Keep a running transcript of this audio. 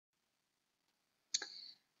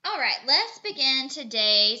All right, let's begin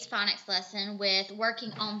today's phonics lesson with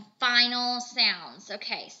working on final sounds.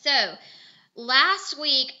 Okay, so last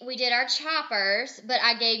week we did our choppers, but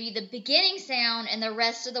I gave you the beginning sound and the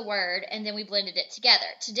rest of the word, and then we blended it together.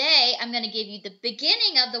 Today I'm going to give you the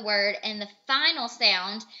beginning of the word and the final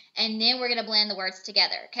sound, and then we're going to blend the words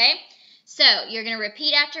together, okay? So you're going to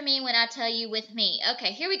repeat after me when I tell you with me.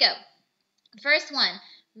 Okay, here we go. First one,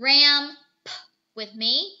 ramp with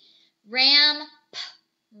me. Ramp.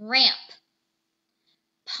 Ramp.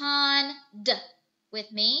 Pond with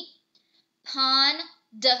me. Pond.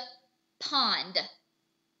 Pond.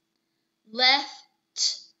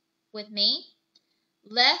 Left with me.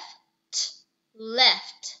 Left.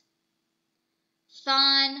 Left.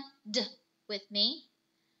 Fond with me.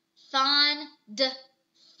 Fond.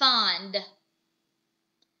 Fond.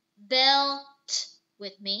 Belt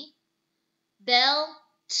with me. Belt.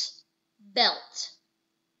 Belt.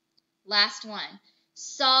 Last one.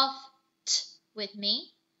 Soft with me.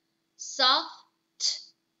 Soft.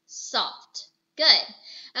 Soft. Good.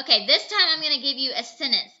 Okay, this time I'm going to give you a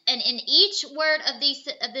sentence, and in each word of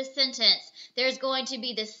this sentence, there's going to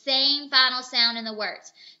be the same final sound in the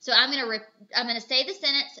words. So I'm going to say the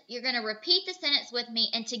sentence, you're going to repeat the sentence with me,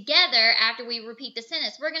 and together, after we repeat the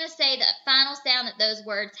sentence, we're going to say the final sound that those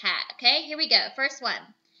words had. Okay, here we go. First one.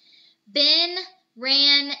 Ben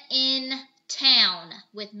ran in town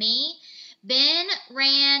with me. Ben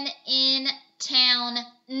ran in town.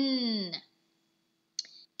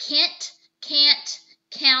 Kent can't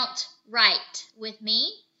count right with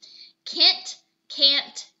me. Kent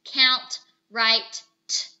can't count right.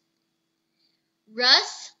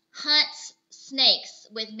 Russ hunts snakes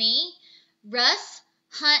with me. Russ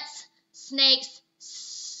hunts snakes.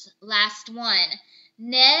 Last one.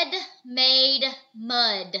 Ned made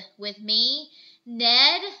mud with me.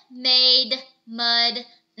 Ned made mud.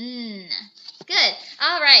 Good.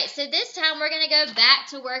 All right, so this time we're going to go back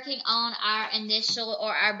to working on our initial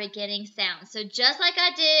or our beginning sounds. So just like I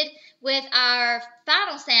did with our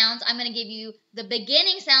final sounds, I'm going to give you the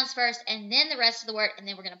beginning sounds first and then the rest of the word, and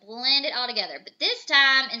then we're going to blend it all together. But this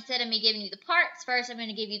time, instead of me giving you the parts first, I'm going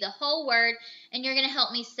to give you the whole word, and you're going to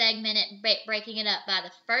help me segment it, breaking it up by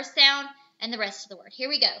the first sound and the rest of the word. Here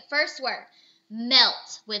we go. First word,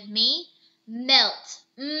 melt with me. Melt.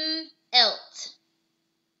 Elt.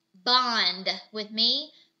 Bond with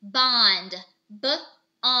me. Bond.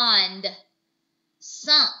 B-ond.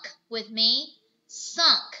 Sunk with me.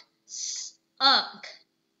 Sunk. Unk.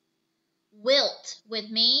 Wilt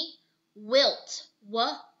with me. Wilt.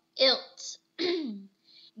 W-ilt.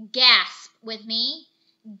 Gasp with me.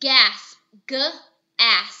 Gasp.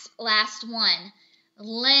 G-asp. Last one.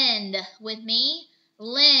 Lend with me.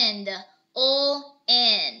 Lend.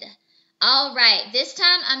 Ul-end. All right, this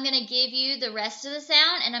time I'm going to give you the rest of the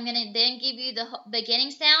sound, and I'm going to then give you the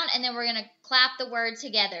beginning sound, and then we're going to clap the word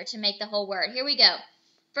together to make the whole word. Here we go.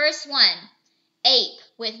 First one, ape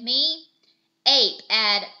with me. Ape,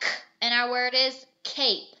 add k, and our word is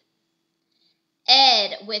cape.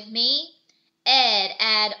 Ed with me. Ed,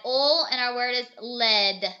 add ul, and our word is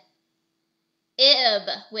lead. Ib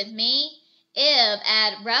with me. Ib,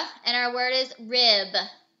 add r, and our word is rib.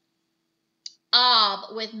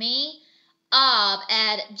 Ob with me. Ob,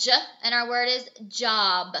 add j, and our word is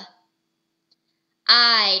job.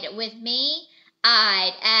 I'd with me.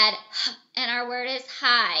 I'd, add h, and our word is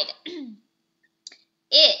hide.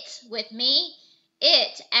 It with me.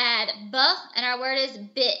 It, add b, and our word is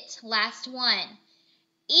bit. Last one.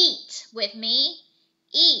 Eat with me.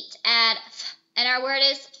 Eat, add f, and our word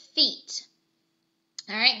is feet.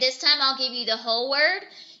 All right, this time I'll give you the whole word.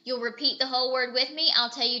 You'll repeat the whole word with me. I'll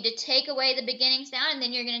tell you to take away the beginning sound, and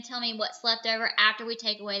then you're going to tell me what's left over after we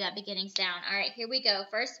take away that beginning sound. All right, here we go.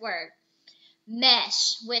 First word.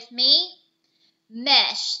 Mesh with me.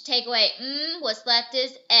 Mesh. Take away what's left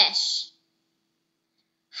is esh.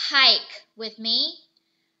 Hike with me.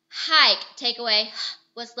 Hike. Take away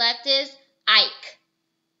what's left is ike.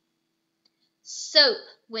 Soap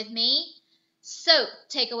with me. Soap.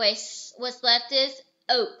 Take away what's left is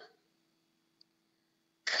ope.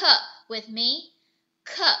 Cup with me.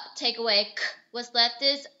 Cup. Take away k. What's left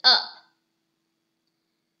is up.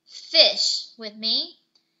 Fish with me.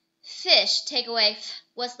 Fish. Take away f.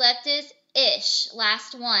 What's left is ish.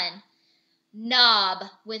 Last one. Knob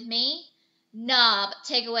with me. Knob.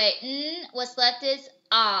 Take away n. What's left is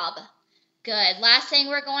ob. Good. Last thing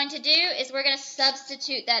we're going to do is we're going to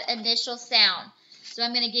substitute that initial sound. So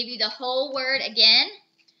I'm going to give you the whole word again.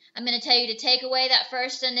 I'm going to tell you to take away that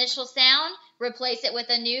first initial sound, replace it with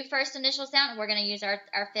a new first initial sound. We're going to use our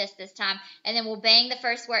fist this time, and then we'll bang the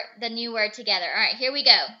first word, the new word together. All right, here we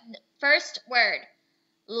go. First word,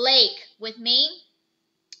 lake with me.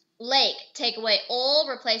 Lake, take away ol,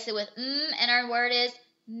 replace it with and our word is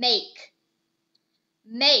make.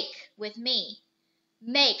 Make with me.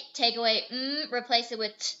 Make, take away replace it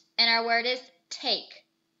with t, and our word is take.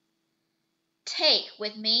 Take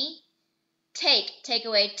with me. Take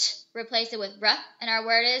away t, replace it with r, and our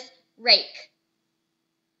word is rake.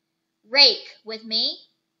 Rake with me.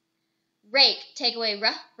 Rake, take away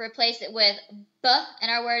r, replace it with b,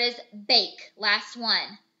 and our word is bake. Last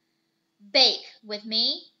one. Bake with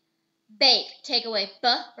me. Bake, take away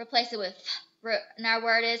b, replace it with f, and our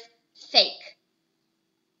word is fake.